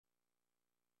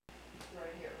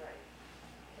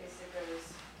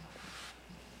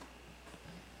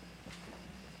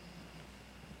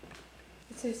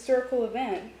It's a historical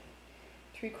event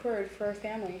to record for our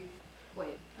family.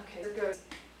 Wait, okay, here goes.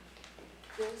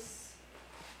 This.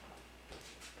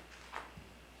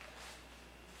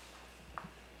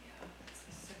 Yeah, that's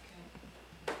the second.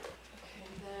 Okay,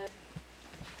 and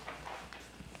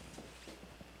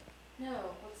then. No,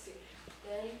 let's see.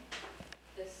 Then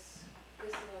this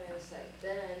is on the other side.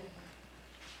 Then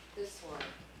this one.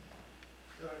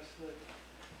 Darcy.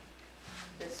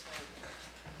 This one.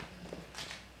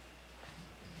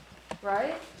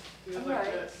 Right? Do it I'm like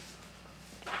right. this.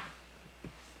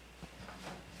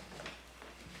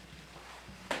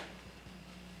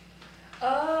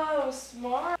 Oh,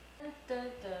 smart. Dun,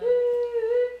 dun.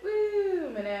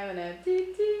 Woo, manamana, do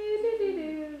do do do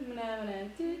do, manamana,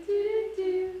 do do do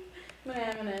do,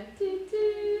 manamana, do do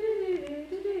do do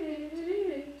do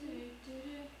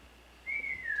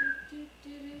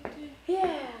do.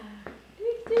 Yeah. Do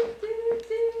do do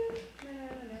do,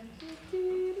 manamana, do do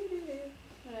do do,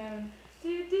 manamana,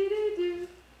 do do do do.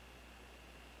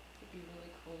 It'd be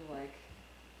really cool to like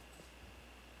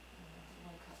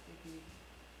one copy be.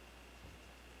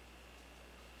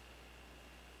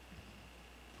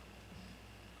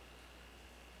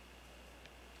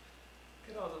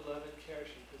 Look at all the love and care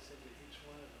she puts into each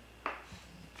one of them.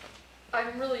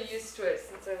 I'm really used to it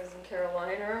since I was in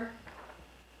Carolina.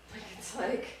 Like it's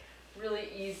like really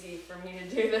easy for me to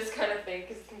do this kind of thing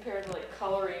because compared to like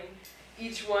coloring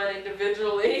each one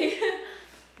individually,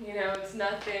 you know, it's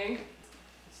nothing.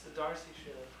 It's the Darcy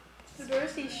show. The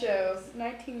Darcy show,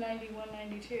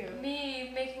 1991-92.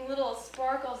 Me making little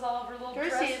sparkles all over little Darcy,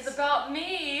 dresses it's about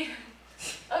me,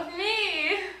 of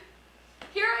me.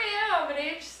 Here I am at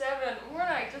age 7. Weren't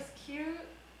I just cute?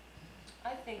 I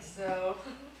think so.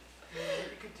 You know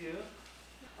what you could do?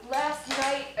 Last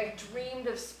night I dreamed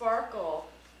of sparkle.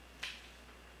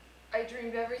 I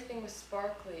dreamed everything was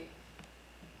sparkly.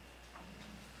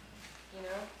 You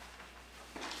know?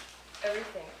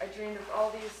 Everything. I dreamed of all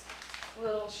these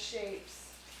little shapes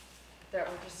that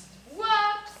were just,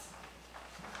 whoops!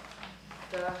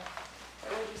 Duh.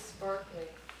 That were just sparkly.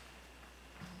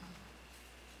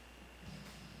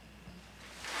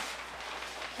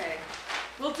 Okay.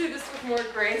 We'll do this with more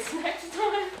grace next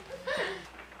time.